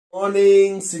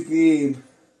Morning, Sikkim.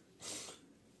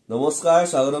 নমস্কাৰ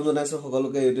স্বাগতম জনাইছো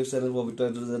সকলোকে ইউটিউব চেনেল পবিত্ৰ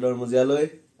এডুকেটৰ মজিয়ালৈ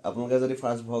আপোনালোকে যদি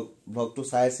ফাৰ্স্ট ভ্লগটো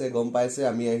চাইছে গম পাইছে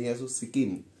আমি আহি আছো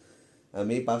সিকিম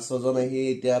আমি 5-6 জন আহি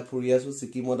এতিয়া ফুৰি আছো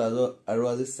সিকিমত আৰু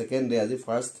আজি সেকেন্ড ডে আজি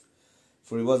ফাৰ্স্ট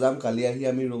ফুৰিব যাম কালি আহি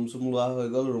আমি ৰুম লোৱা হৈ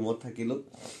গল ৰুমত থাকিলো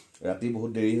ৰাতি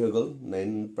বহুত দেৰি হৈ গল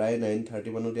প্ৰায়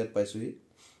 9:30 মানত ইয়াত পাইছোহি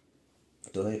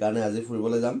তো সেই কাৰণে আজি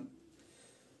ফুৰিবলৈ যাম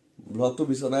ব্লগটো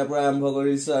বিছনাৰ পৰা আৰম্ভ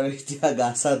কৰিছো আৰু এতিয়া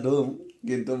গাছা ধুম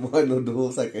কিন্তু মই নুধু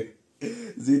সাকে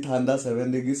জি ঠাণ্ডা 7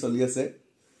 ডিগ্ৰী চলি আছে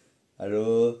আৰু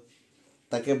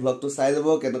তাকে ব্লগটো চাই যাব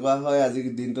কেনেকুৱা হয় আজি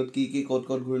দিনটোত কি কোট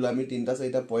ঘুৰিলা আমি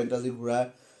 3-4টা পইণ্ট আজি ঘুৰা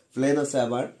প্ল্যান আছে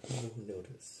আমাৰ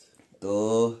তো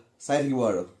চাই থাকিব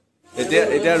আৰু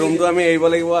এতিয়া ৰুমটো আমি এৰিব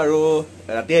লাগিব আৰু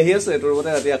ৰাতি আহি আছে এটো ৰুমতে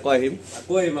ৰাতি আকৌ আহিম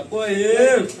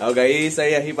আৰু গাড়ী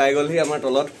চাই আহি পাই গলহি আমাৰ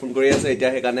তলত ফোন কৰি আছে এতিয়া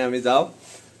সেই কাৰণে আমি যাও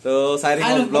তো চাই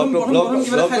থাকিব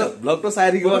ব্লগটো চাই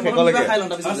থাকিব হেকলৈকে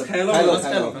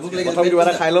প্ৰথম কিবা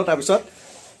এটা খাই লও তাৰ পিছত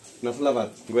নফলা বাদ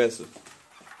গৈ আছো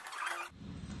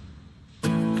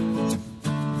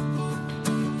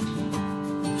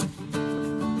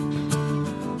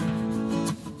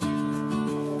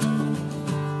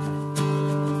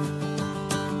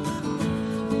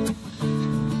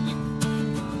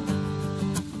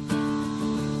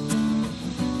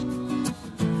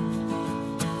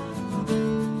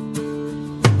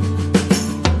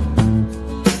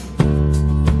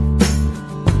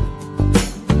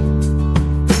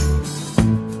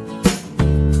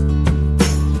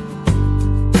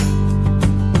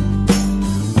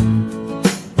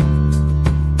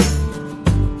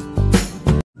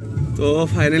তো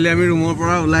ফাইনালি আমি ৰুমৰ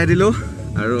পৰা ওলাই দিলো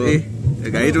আৰু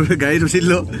গাড়ীত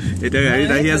উঠিলো এতিয়া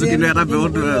গাড়ীত আহি আছো কিন্তু এটা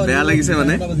বহুত বেয়া লাগিছে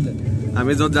মানে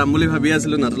আমি যত যাম বুলি ভাবি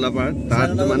আছিলো নাটলা পাৰ তাত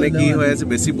মানে কি হৈ আছে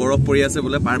বেছি বৰফ পৰি আছে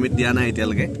বোলে পাৰমিট দিয়া নাই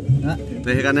এতিয়ালৈকে তো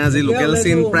সেইকাৰণে আজি লোকেল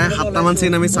সিন প্ৰায় 7টা মান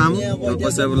সিন আমি চাম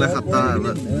কৈছে বোলে 7টা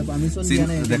সিন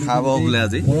দেখাব বোলে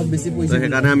আজি তো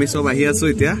সেইকাৰণে আমি সব আহি আছো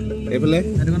এতিয়া এইফালে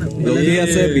লগি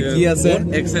আছে বিকি আছে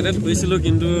এক্সাইটেড হৈছিলো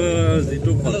কিন্তু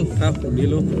যেটো কথা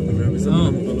শুনিলো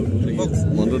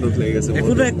মনটো দুখ লাগি গৈছে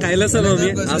একো কাইলে চাম আমি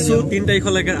আছো 3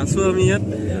 তাৰিখলৈকে আছো আমি ইয়াত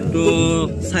তো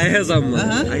চাইহে যাম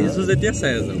আহিছো যেতিয়া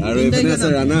চাই যাম আৰু এপিনে আছে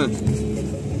ৰাণা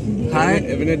হাই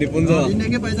এপিনে দীপুঞ্জ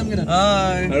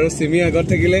হাই আৰু সিমি আগত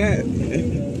থাকিলে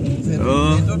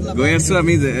গৈ আছো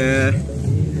আমি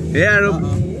এ আৰু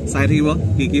চাই থাকিব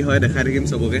কি হয় দেখাই থাকিম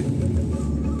সবকে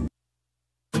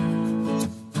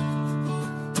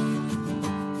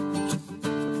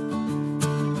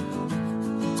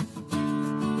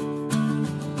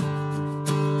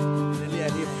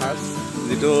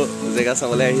যেটো জেগা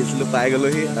চাবলৈ আহিছিলো পাই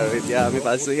গলোহি আৰু এতিয়া আমি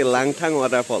পাইছোহি লাংথাং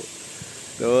ৱাটাৰফল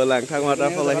তো লাংথাং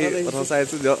ৱাটাৰফল আহি প্ৰথম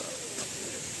চাইছো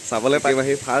চাবলৈ পাইম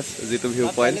আহি ফাৰ্ষ্ট যেটো ভিউ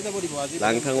পইণ্ট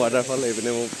লাংথাং ৱাটাৰফল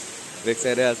এইপিনে মোৰ বেক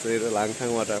চাইডে আছে এইটো লাংথাং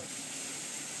ৱাটাৰ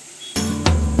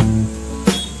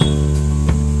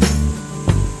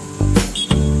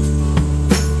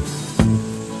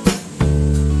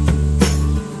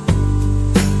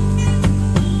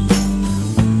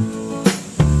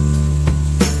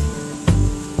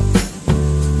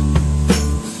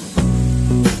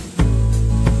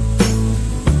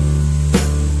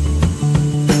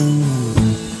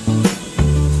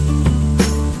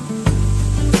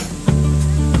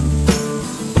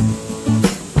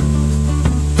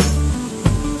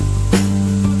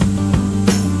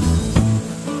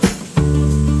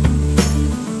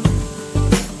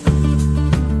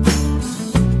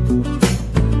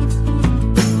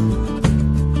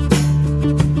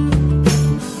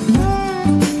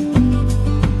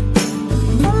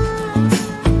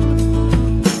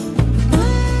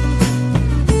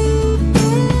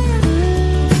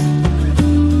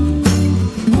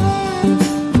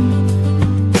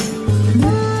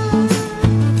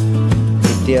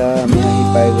আমি আহি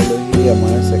পাই গলোহি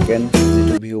আমাৰ সেকেন্ড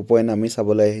যেটো ভিউ পইণ্ট আমি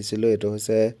চাবলৈ আহিছিলো এটো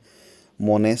হৈছে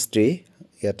মনেষ্ট্ৰি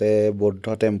ইয়াতে বৌদ্ধ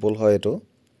টেম্পল হয় এটো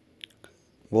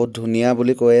বহুত ধুনিয়া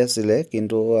বুলি কৈ আছিলে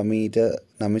কিন্তু আমি এতিয়া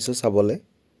নামিছো চাবলৈ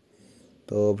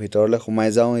তো ভিতৰলৈ সোমাই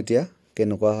যাও এতিয়া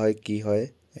কেনেকুৱা হয় কি হয়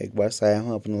একবাৰ চাই আহো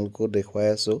আপোনালোকক দেখুৱাই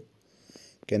আছো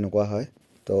কেনেকুৱা হয়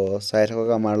তো চাই থাকক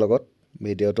আমাৰ লগত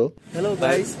ভিডিওটো হেল্ল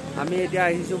গাইস আমি এতিয়া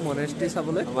আহিছো মনেষ্ট্ৰি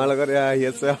চাবলৈ আমাৰ লগত আহি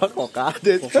আছে ককা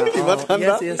কিবা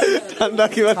ঠাণ্ডা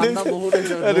কিবা ঠাণ্ডা বহুত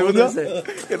আছে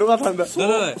কেনেকুৱা ঠাণ্ডা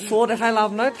সো দেখাই লাভ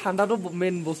নাই ঠাণ্ডাটো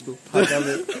মেইন বস্তু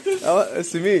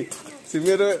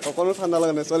সিমিৰে অকনো ঠাণ্ডা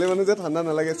লাগে না চলে মানুহ যে ঠাণ্ডা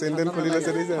নালাগে চেন্ডেল খুলি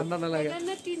লৈছে দিছে ঠাণ্ডা নালাগে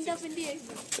তিনটা পিন্ধি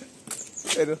আহিছো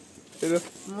এটো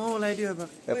মো ওলাই দিও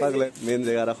এপাক মেইন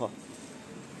জেগা ৰাখো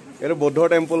এটো বৌদ্ধ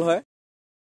টেম্পল হয়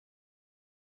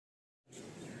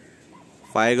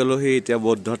পাই গলোহি এতিয়া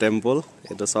বৌদ্ধ টেম্পল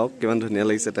এটা সব কিমান ধুনিয়া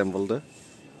লাগিছে টেম্পলটো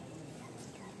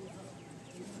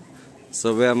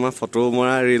সবে আমাৰ ফটো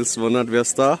মৰা ৰিলছ বনোৱাত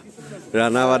ব্যস্ত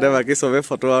ৰাণা বাদে বাকি সবে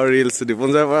ফটো আৰু ৰিলছ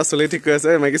দীপঞ্জয়ৰ পৰা চলি ঠিক কৰি আছে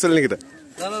মাইকি চলি নেকি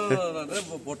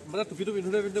মানে টুপিটো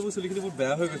পিন্ধোতে মোৰ চুলিখিনি বহুত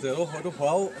বেয়া হৈ গৈছে আৰু হয়তো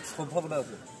হোৱাও সম্ভাৱনা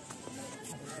আছে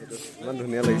ইমান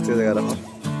ধুনীয়া লাগিছে জেগাডোখৰ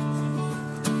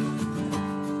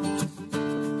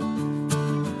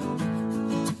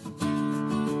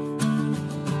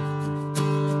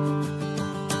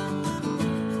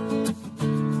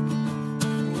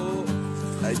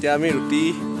এতিয়া আমি ৰুটি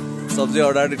চব্জি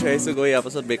অৰ্ডাৰ দি থৈ আহিছোঁ গৈ ইয়াৰ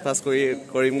পাছত ব্ৰেকফাষ্ট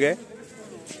কৰিমগৈ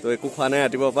তো একো খোৱা নাই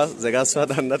ৰাতিপুৱাৰ পৰা জেগা চোৱা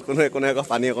ঠাণ্ডাত কোনো একো নাই আকৌ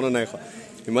পানী অকণো নাই খোৱা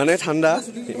ইমানেই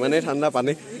ঠাণ্ডা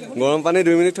পানী গৰম পানী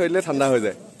 2 মিনিট থৈ দিলে ঠাণ্ডা হৈ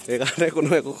যায় সেইকাৰণে কোনো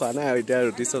একো খোৱা নাই আৰু এতিয়া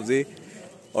ৰুটি চব্জি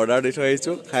অৰ্ডাৰ দি থৈ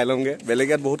আহিছোঁ খাই ল'মগৈ বেলেগ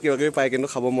ইয়াত বহুত কিবা কিবি পায় কিন্তু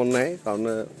খাব মন নাই কাৰণ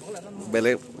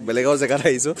বেলেগৰ জেগাত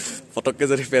আহিছোঁ পটককৈ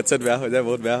যদি পেট চেট বেয়া হৈ যায়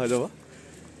বহুত বেয়া হৈ যাব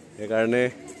সেইকাৰণে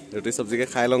ৰুটি চব্জিকে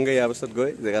খাই লওঁগৈ ইয়াৰ পিছত গৈ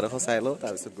জেগাডোখৰ চাই লওঁ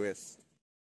তাৰপিছত গৈ আছোঁ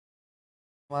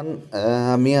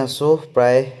আমি আছোঁ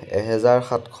প্ৰায়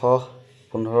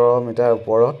 1715 মিটাৰ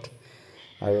ওপৰত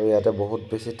আৰু ইয়াতে বহুত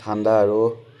বেছি ঠাণ্ডা আৰু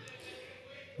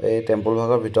এই টেম্পল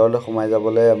ভাগৰ ভিতৰলৈ সোমাই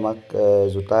যাবলৈ আমাক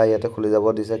জোতা ইয়াতে খুলি যাব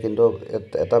দিছে কিন্তু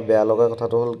এটা বেয়া লগা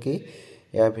কথাটো হ'ল কি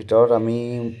ইয়াৰ ভিতৰত আমি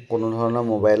কোনো ধৰণৰ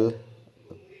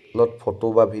মোবাইলত ফটো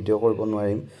বা ভিডিঅ' কৰিব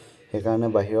নোৱাৰিম সেইকাৰণে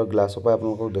বাহিৰৰ গ্লাছৰ পৰা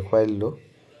আপোনালোকক দেখুৱাই দিলোঁ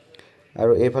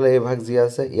আৰু এইফালে এই ভাগ যি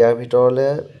আছে ইয়াৰ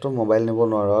ভিতৰলৈতো মোবাইল নিব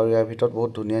নোৱাৰোঁ আৰু ইয়াৰ ভিতৰত বহুত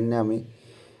ধুনীয়া ধুনীয়া আমি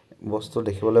বস্তু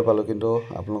দেখিবলৈ পালোঁ কিন্তু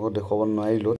আপোনালোকক দেখুৱাব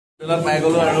নোৱাৰিলোঁ পাই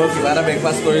গ'লোঁ আৰু কিবা এটা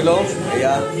ব্ৰেকফাষ্ট কৰি লওঁ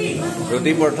এয়া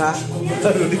ৰুটি পৰঠা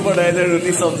আহিছে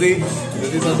ৰুটি চব্জি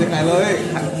খাই লওঁ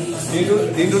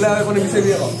দিনটোলৈ আৰু একো নিবিচাৰি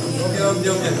আকৌ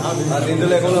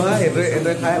দিনটোলৈ একো নহয়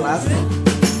এইটোৱে খাই লাষ্ট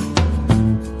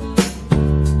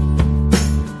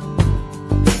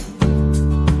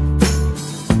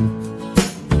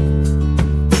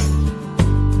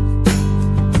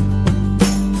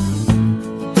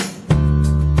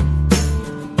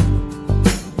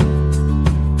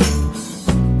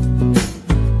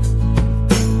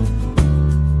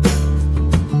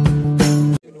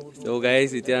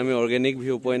গাইজ এতিয়া আমি অৰ্গেনিক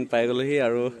ভিউ পইণ্ট পাই গ'লোহি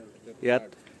আৰু ইয়াত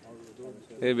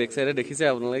এই বেক চাইডে দেখিছে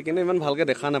আপোনালোকে কিন্তু ইমান ভালকৈ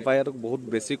দেখা নাপায় ইয়াত বহুত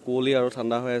বেছি কুঁৱলী আৰু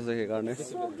ঠাণ্ডা হৈ আছে সেইকাৰণে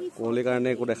কুঁৱলীৰ কাৰণে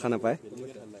একো দেখা নাপায়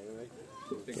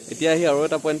এতিয়া আহি আৰু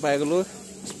এটা পইণ্ট পাই গ'লোঁ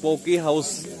স্পকি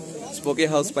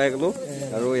হাউচ পাই গ'লোঁ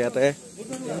আৰু ইয়াতে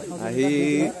আহি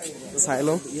চাই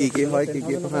লওঁ কি হয় কি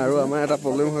নহয় আৰু আমাৰ এটা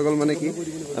প্ৰব্লেম হৈ গ'ল মানে কি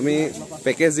আমি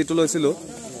পেকেজ যিটো লৈছিলোঁ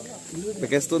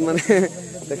পেকেজটোত মানে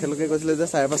তেখেতলোকে কৈছিলে যে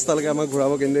 5:30লৈকে আমাক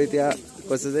ঘূৰাব কিন্তু এতিয়া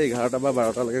কৈছে যে 11টা বা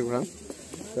 12টালৈকে ঘূৰাম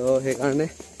তো সেইকাৰণে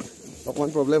অকণমান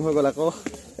প্ৰব্লেম হৈ গ'ল আকৌ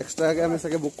এক্সট্ৰাকৈ আমি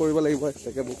চাগে বুক কৰিব লাগিব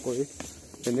এক্সট্ৰাকৈ বুক কৰি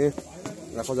এনেই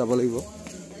আকৌ যাব লাগিব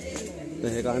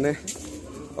সেইকাৰণে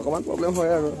অকণমান প্ৰব্লেম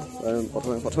হয় আৰু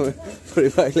প্ৰথমে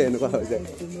ফুৰিব আহিলে এনেকুৱা হৈ যায়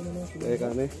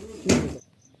সেইকাৰণে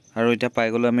আৰু এতিয়া পাই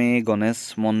গ'লোঁ আমি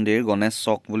গণেশ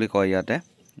চক বুলি কয় ইয়াতে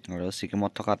আৰু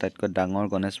ছিকিমত থকা আটাইতকৈ ডাঙৰ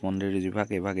গণেশ মন্দিৰ যিভাগ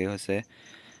এইভাগেই হৈছে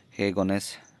সেই গণেশ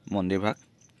মন্দিৰভাগ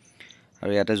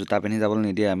আৰু ইয়াতে জোতা পিন্ধি যাবলৈ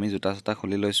নিদিয়ে আমি জোতা চোতা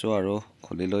খুলি লৈছোঁ আৰু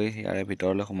খুলি লৈ ইয়াৰে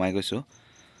ভিতৰলৈ সোমাই গৈছোঁ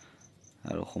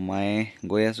আৰু সোমাই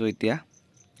গৈ আছোঁ এতিয়া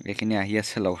এইখিনি আহি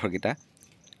আছে লগৰকেইটা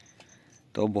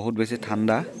তো বহুত বেছি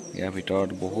ঠাণ্ডা ইয়াৰ ভিতৰত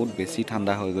বহুত বেছি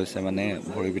ঠাণ্ডা হৈ গৈছে মানে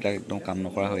ভৰিবিলাক একদম কাম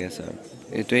নকৰা হৈ আছে আৰু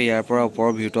এইটোৱে ইয়াৰ পৰা ওপৰৰ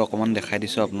ভিউটো অকণমান দেখাই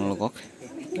দিছোঁ আপোনালোকক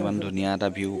কিমান ধুনীয়া এটা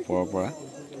ভিউ ওপৰৰ পৰা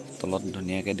তলত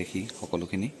ধুনীয়াকৈ দেখি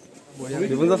সকলোখিনি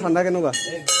ঠাণ্ডা কেনেকুৱা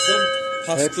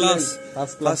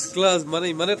ফাৰ্ষ্ট ক্লাছ মানে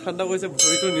ইমানে ঠাণ্ডা কৰিছে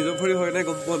ভৰিটো নিজৰ ভৰি হয় নাই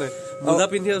গম পোৱা নাই মোজা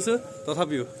পিন্ধি আছো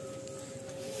তথাপিও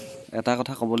এটা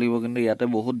কথা ক'ব লাগিব কিন্তু ইয়াতে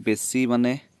বহুত বেছি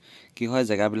মানে কি হয়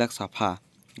জেগাবিলাক চাফা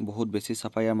বহুত বেছি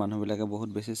চাফা ইয়াৰ মানুহবিলাকে বহুত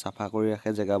বেছি চাফা কৰি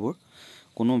ৰাখে জেগাবোৰ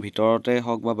কোনো ভিতৰতে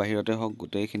হওক বা বাহিৰতে হওক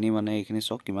গোটেইখিনি মানে এইখিনি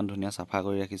চব কিমান ধুনীয়া চাফা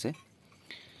কৰি ৰাখিছে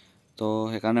তো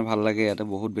সেইকাৰণে ভাল লাগে ইয়াতে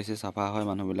বহুত বেছি চাফা হয়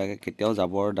মানুহবিলাকে কেতিয়াও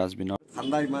জাবৰ ডাষ্টবিনৰ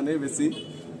ঠাণ্ডা ইমানেই বেছি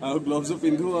আৰু গ্লভছো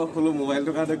পিন্ধো আৰু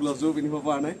মোবাইলটোৰ কাৰণে গ্লভছো পিন্ধিব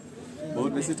পৰা নাই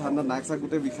বহুত বেছি ঠাণ্ডা নাক চাক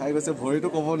গোটেই বিষাই গৈছে ভৰিটো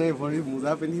ক'ব নাই ভৰি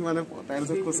মোজা পিন্ধি মানে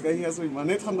টাইলছত খোজকাঢ়ি আছোঁ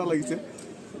ইমানেই ঠাণ্ডা লাগিছে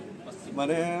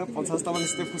মানে 50টামান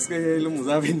ষ্টেপ খোজকাঢ়ি আহিলোঁ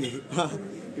মোজা পিন্ধি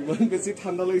ইমান বেছি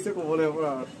ঠাণ্ডা লাগিছে ক'ব লাগিব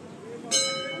আৰু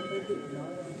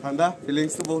ঠাণ্ডা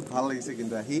ফিলিংছটো বহুত ভাল লাগিছে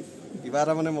কিন্তু আহি কিবা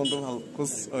এটা মানে মনটো ভাল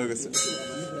খোজ হৈ গৈছে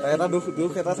এটা দুখ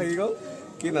এটা থাকি গ'ল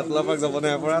কি নাটলা পাৰ্ক যাব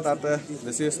নাই পৰা তাত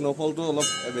বেছি স্ন'ফলটো অলপ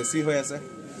বেছি হৈ আছে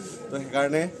তো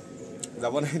সেইকাৰণে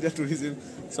যাব নাই এতিয়া টুৰিজিম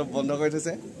চব বন্ধ কৰি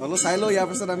থৈছে নহ'লে চাই লওঁ ইয়াৰ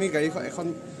পিছত আমি গাড়ী এখন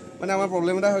মানে আমাৰ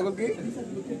প্ৰব্লেম এটা হৈ গ'ল কি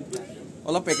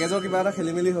অলপ পেকেজৰ কিবা এটা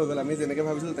খেলি মেলি হৈ গ'ল আমি যেনেকৈ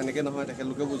ভাবিছিলোঁ তেনেকৈ নহয়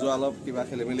তেখেতলোকে বুজোৱা অলপ কিবা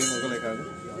খেলি মেলি হৈ গ'ল সেইকাৰণে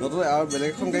নতুন আৰু বেলেগ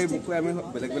এখন গাড়ী বুক কৰি আমি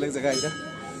বেলেগ জেগা এতিয়া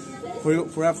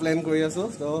ফুৰা প্লেন কৰি আছোঁ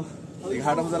তো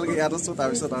 11টা বজালৈকে ইয়াত আছোঁ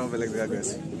তাৰপিছত আৰু বেলেগ জেগা গৈ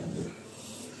আছোঁ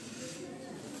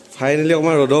ফাইনেলি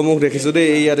অকণমান ৰ'দৰ মুখ দেখিছোঁ দেই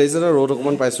এই ইয়াত আহিছে ন ৰ'দ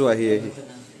অকণমান পাইছোঁ আহি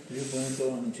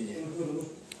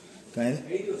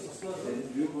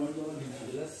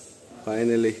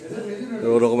ফাইনেলি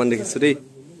ৰ'দ অকণমান দেখিছোঁ দেই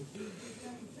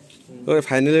ঐ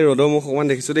ফাইনেলি ৰ'দৰ মুখ অকণমান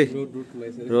দেখিছোঁ দেই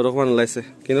ৰ'দ অকণমান ওলাইছে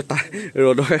কিন্তু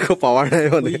ৰ'দৰ একো পাৱাৰ নাই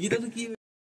মানে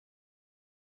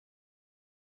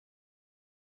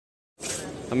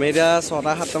আমি এতিয়া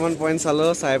 6-7টামান পইণ্ট চালোঁ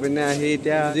চাই পিনে আহি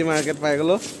এতিয়া আজি মাৰ্কেট পাই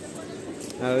গ'লোঁ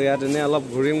আৰু ইয়াত এনেই অলপ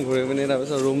ঘূৰি পিনে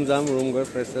তাৰপিছত ৰুম যাম ৰুম গৈ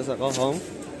ফ্ৰেছ আকৌ হ'ম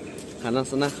খানা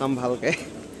চানা খাম ভালকৈ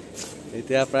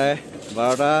এতিয়া প্ৰায়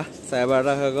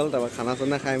 12:30 হৈ গ'ল তাৰপৰা খানা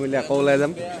চানা খাই মেলি আকৌ ওলাই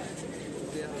যাম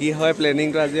কি হয়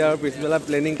প্লেনিংটো আজি আৰু পিছবেলা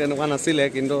প্লেনিং তেনেকুৱা নাছিলে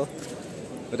কিন্তু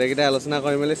গোটেইকেইটাই আলোচনা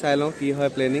কৰি মেলি চাই লওঁ কি হয়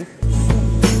প্লেনিং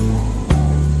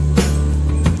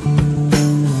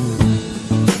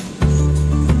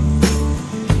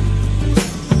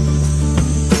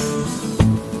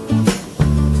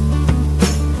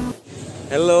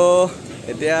হেল্ল'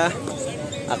 এতিয়া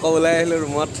আকৌ ওলাই আহিলোঁ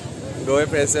ৰুমত গৈ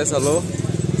ফ্ৰেছ হ'লোঁ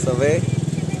চবেই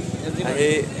আহি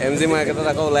MG মাৰ্কেটত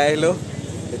আকৌ ওলাই আহিলোঁ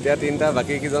এতিয়া 3টা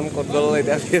বাকী কেইজন ক'ত গ'ল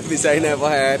এতিয়া বিচাৰি নাই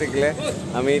পোৱা হেৰাই থাকিলে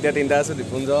আমি এতিয়া 3টা আছোঁ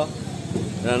দীপুঞ্জ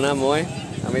ৰাণা মই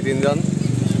আমি 3জন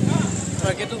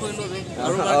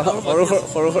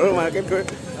সৰু মাৰ্কেট গৈ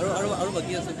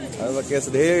আৰু বাকী আছে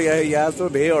ঢেৰ ইয়াৰ আছোঁ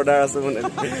ঢেৰ অৰ্ডাৰ আছে মানে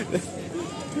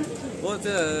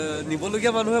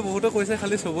নিবলগীয়া মানুহে বহুতে কৈছে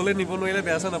খালি চবলৈ নিব নোৱাৰিলে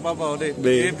বেয়া চেয়া নাপাবা দেই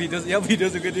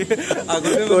ভিডিঅ' যোগেদি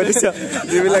আগতে কৈ দিছা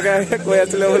যিবিলাকে কৈ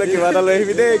আছিলে বোলে কিবা এটা লৈ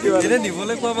আহিবি দেই কিবা এনে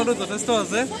নিবলৈ কোৱা মানুহ যথেষ্ট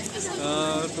আছে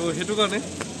তো সেইটো কাৰণে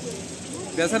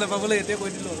বেয়া চেয়া নাপাবলৈ এতিয়া কৈ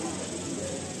দিলোঁ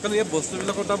কাৰণ ইয়াত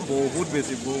বস্তুবিলাকৰ দাম বহুত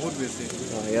বেছি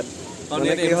ইয়াত কাৰণ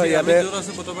ইয়াতে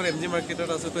আছোঁ বৰ্তমান MG মাৰ্কেটত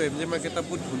আছোঁ তো MG মাৰ্কেট এটা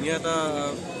বহুত ধুনীয়া এটা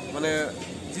মানে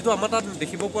যিটো আমাৰ তাত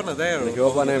দেখিব পোৱা নাযায় আৰু দেখিব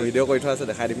পোৱা নাই ভিডিঅ' কৰি থোৱা আছে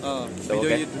দেখাই দিম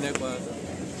ধুনীয়া কোৱা আছে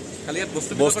খালি ইয়াত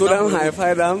বস্তু দাম হাই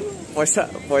ফাই দাম পইচা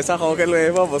সৰহকৈ লৈ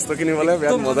আহিব বস্তু কিনিবলৈ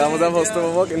বিৰাট মজা বস্তু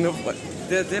পাব কিন্তু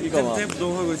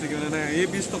হৈ গৈছে কি মানে এই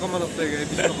 20 টকামান আছে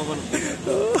 20 টকামান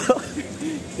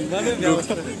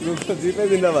জিপে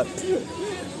জিন্দাবাদ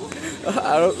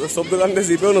আৰু চব দোকানতে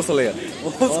জিপেও নচলে ইয়াত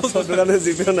চব দোকানতে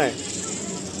জিপেও নাই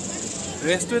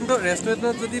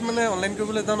ৰেষ্টুৰেণ্টত যদি মানে অনলাইন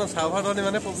কৰিবলৈ যাওঁ ন চাৰ্ভাৰ ধৰণে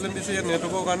মানে প্ৰব্লেম দিছে ইয়াত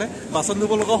নেটৱৰ্কৰ কাৰণে বাচন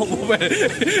ধুব লগা হ'ব পাৰে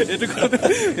এইটো কাৰণে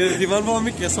যিমান পাৰোঁ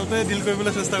আমি কেছতে ডিল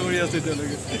কৰিবলৈ চেষ্টা কৰি আছোঁ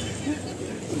এতিয়ালৈকে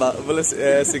বোলে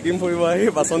ছিকিম ফুৰিব আহি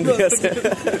বাচন ধুই আছে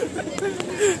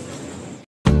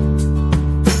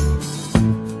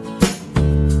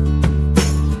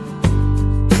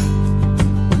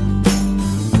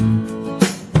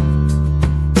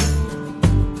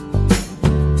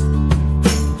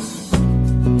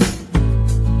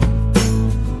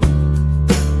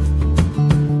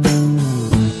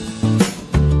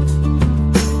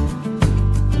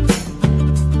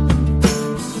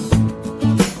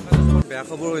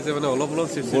খবৰ হৈছে মানে অলপ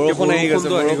বৰষুণ আহি গৈছে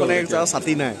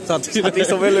ছাতি নাই ছাতি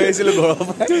চবে লৈ আহিছিলোঁ ঘৰৰ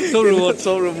পৰা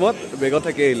চব ৰুমত বেগত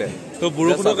থাকি আহিলে তো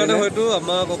বৰষুণৰ কাৰণে হয়তো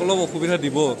আমাক অলপ অসুবিধা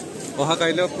দিব অহা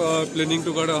কাইলৈ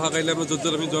প্লেনিংটোৰ কাৰণে অহা কাইলৈ আমাৰ য'ত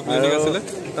আমি যোৱা প্লেনিং আছিলে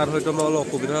তাত হয়তো আমাৰ অলপ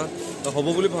অসুবিধা হ'ব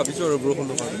বুলি ভাবিছোঁ আৰু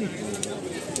বৰষুণৰ কাৰণে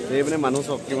এই মানে মানুহ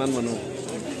চব কিমান মানুহ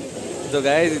তো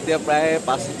গাইজ এতিয়া প্ৰায়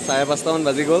 5:30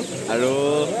 বাজি গ'ল আৰু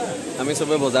আমি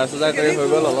চবে বজাৰ চজাৰ কৰি হৈ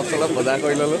গ'ল অলপ চলপ বজাৰ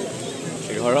কৰি ল'লোঁ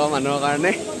ঘৰৰ মানুহৰ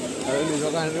কাৰণে আৰু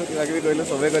নিজৰ কাৰণেও কিবা কিবি কৰিলোঁ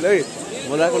চবেই কৰিলে ঐ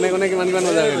বজাৰ কোনে কিমান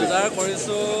বজাৰ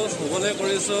কৰিছোঁ চবলৈ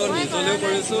কৰিছোঁ নিজলৈও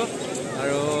কৰিছোঁ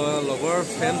আৰু লগৰ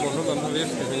ফ্ৰেণ্ড বন্ধু বান্ধৱী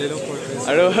ফেমিলিলৈও কৰিছোঁ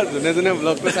আৰু যোনে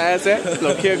ব্লগটো চাই আছে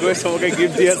লক্ষীয়ে গৈ চবকে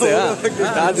গিফ্ট দি আছে হা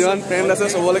তাৰ যিমান ফ্ৰেণ্ড আছে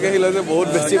চবলৈকে সি লৈছে বহুত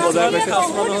বেছি বজাৰ কৰিছে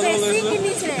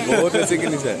বহুত বেছি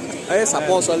কিনিছে এই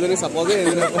চাপৰ ছোৱালীজনী চাপৰ যে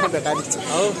দেখাই দিছে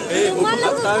আৰু এই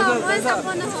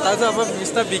তাৰপিছত আমাৰ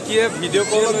মিষ্টাৰ বিকিয়ে ভিডিঅ'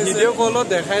 কলত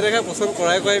দেখাই পচন্দ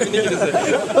কৰাই পিনি কিনিছে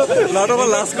ল'ৰাটো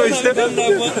লাজ কৰিছে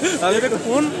আমি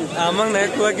কোন আমাক নাই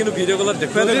কোৱা কিন্তু ভিডিঅ' কলত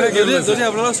দেখুৱাই যদি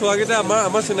আপোনালোকৰ চোৱাকেইটা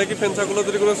আমাৰ চিনাকি ফ্ৰেণ্ড চাৰ্কলত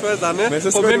যদি কোনো চোৱাই জানে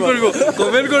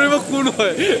কমেণ্ট কৰিব কোন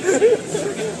হয়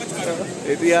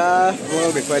এতিয়া মই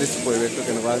দেখুৱাই দিছোঁ পৰিৱেশটো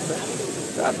কেনেকুৱা হৈছে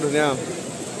তাত ধুনীয়া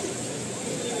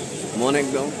মন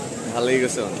একদম ভাল লাগি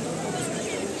গৈছে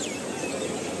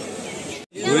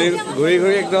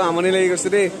ঘূৰি একদম আমনি লাগি গৈছে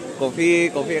দেই কফি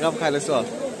একাপ খাই লৈছোঁ আৰু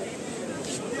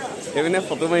এইপিনে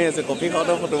ফটো মাৰি আছে কফি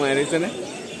খাওঁতেও ফটো মাৰি দিছেনে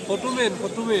ফটো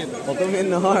মেইন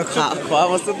নহয় খোৱা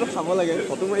বস্তুটো খাব লাগে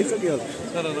ফটো মাৰিছে কি হ'ল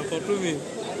ফটো মেইন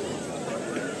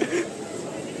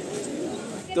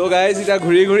তো গাইজ এতিয়া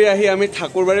ঘূৰি আহি আমি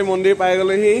ঠাকুৰবাৰী মন্দিৰ পাই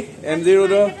গ'লোহি MG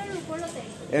ৰোডৰ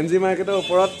MG মাৰ্কেটৰ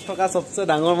ওপৰত থকা চবচে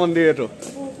ডাঙৰ মন্দিৰ এইটো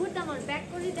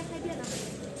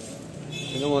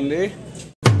মন্দিৰ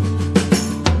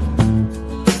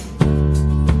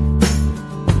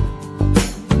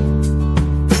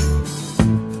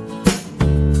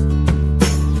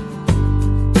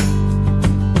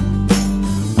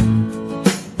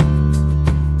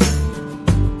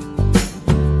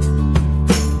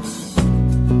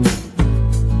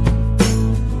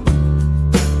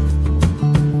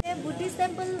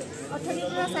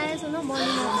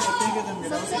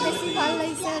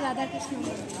राधा कृष्ण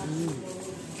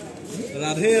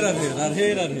राधे राधे राधे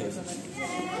राधे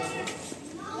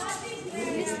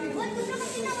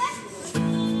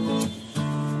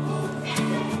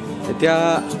এতিয়া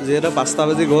যেহেতু 5টা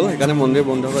বাজি গ'ল সেইকাৰণে মন্দিৰ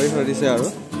বন্ধ কৰি থৈ দিছে আৰু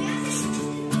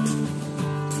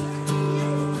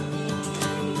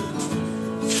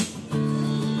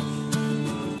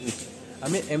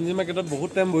আমি এমজি মাৰ্কেটত বহুত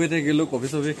টাইম বহি থাকিলোঁ কফি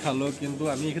চফি খালোঁ কিন্তু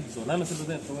আমি জনা নাছিলোঁ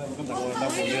যে এনেকুৱা ডাঙৰ এটা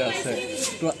মন্দিৰ আছে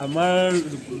তো আমাৰ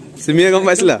চিমিয়ে গম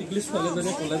পাইছিলা ইংলিছ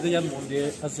ছোৱালীজনীয়ে ক'লে যে ইয়াত মন্দিৰ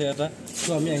আছে এটা তো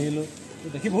আমি আহিলোঁ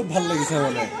দেখি বহুত ভাল লাগিছে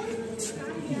মানে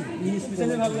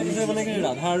স্পেচিয়েলি ভাল লাগিছে মানে কি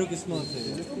ৰাধা আৰু কৃষ্ণ আছে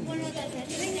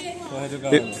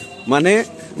মানে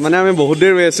মানে আমি বহুত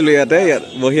দেৰি ৰৈ আছিলোঁ ইয়াতে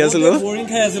বহি আছিলোঁ বৰিং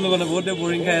খাই আছিলোঁ মানে বহুত দেৰি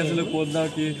বৰিং খাই আছিলোঁ ক'ত যাওঁ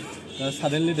কি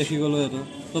ছাডেনলি দেখি গ'লো এইটো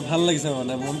তো ভাল লাগিছে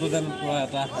মানে মনটো যেন পুৰা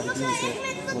এটা শান্তি হৈছে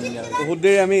বহুত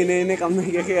দেৰি আমি এনে কাম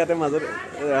নাইকিয়াকৈ ইয়াতে মাজত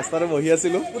ৰাস্তাতে বহি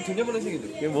আছিলোঁ বহুত ধুনীয়া বনাইছে কিন্তু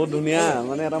বহুত ধুনীয়া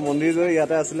মানে এটা মন্দিৰ যে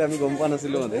ইয়াতে আছিলে আমি গম পোৱা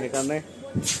নাছিলোঁ মানে সেইকাৰণে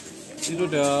কিন্তু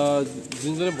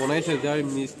যোনজনে বনাইছে যাৰ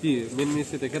মিস্ত্ৰী মেইন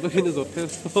মিস্ত্ৰী তেখেতো কিন্তু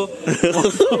যথেষ্ট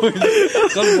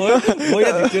মই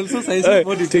ডিটেইলছো চাইছোঁ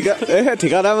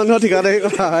ঠিকাদাৰ মানুহৰ ঠিকাদাৰী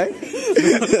কথা হয়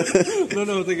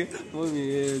সঁচাকৈ মই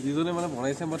যিজনে মানে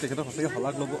বনাইছে মই তেখেতক সঁচাকৈ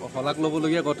শলাগ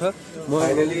ল'বলগীয়া কথা মই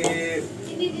ফাইনেলি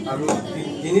আৰু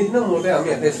 3 দিনৰ মূৰতে আমি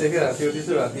 28 তাৰিখে ৰাতি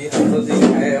উঠিছোঁ ৰাতি হাতত যি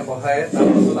খাই সহায়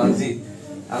তাৰপাছত আজি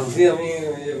আমি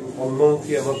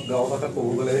অন্নমুখী আমাক গাঁও ভাষাত ক'ব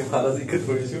গ'লে আমি ভাল আজিকে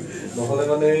ধৰিছোঁ নহ'লে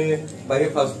মানে বাহিৰ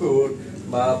ফাষ্টফুড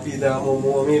বা পিজ্জা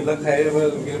ম'ম' আমি এইবিলাক খাই মানে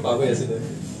পাৰ হৈ আছিলে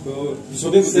তো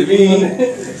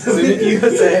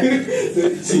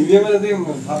চিমিয়ে মানে যে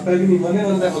ভাত খাই পিনি ইমানে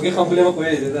মানে হকে খাম বুলি আমাক কৈ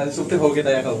আহিছে চবতে হকে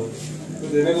তাই খাব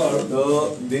তেনেকুৱা আৰু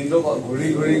দিনটো ঘূৰি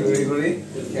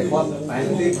শেষত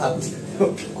ফাইনেলি ভাত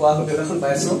খোৱা হোটেল এখন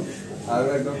পাইছোঁ আৰু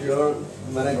একদম পিয়ৰ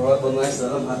মানে ঘৰত বনোৱাইছে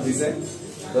ভাত দিছে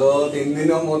তো 3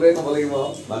 দিনৰ মূৰতে খাব লাগিব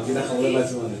বাকীটা খাবলৈ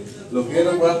পাইছোঁ মানে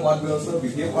লোকেতো পুৰা খোৱাত ব্যৱস্থা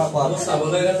বিশেষ খোৱা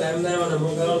চাবলৈ টাইম নাই মানে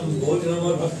মোৰ কাৰণ বহুত দিনৰ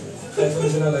মূৰত খাইছোঁ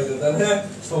নিচিনা লাগিছে তাৰমানে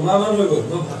 6 মাহমান হৈ গ'ল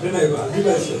মই ভাতে নাই আজি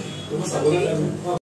পাইছোঁ চাবলৈ টাইম